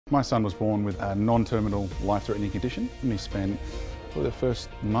My son was born with a non-terminal life-threatening condition, and he spent probably the first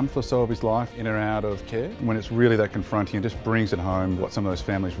month or so of his life in or out of care. When it's really that confronting, it just brings it home what some of those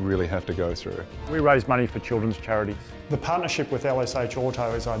families really have to go through. We raise money for children's charities. The partnership with LSH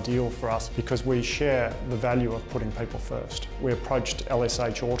Auto is ideal for us because we share the value of putting people first. We approached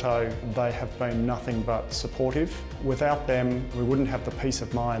LSH Auto, they have been nothing but supportive. Without them, we wouldn't have the peace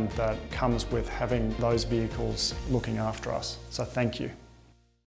of mind that comes with having those vehicles looking after us. So thank you.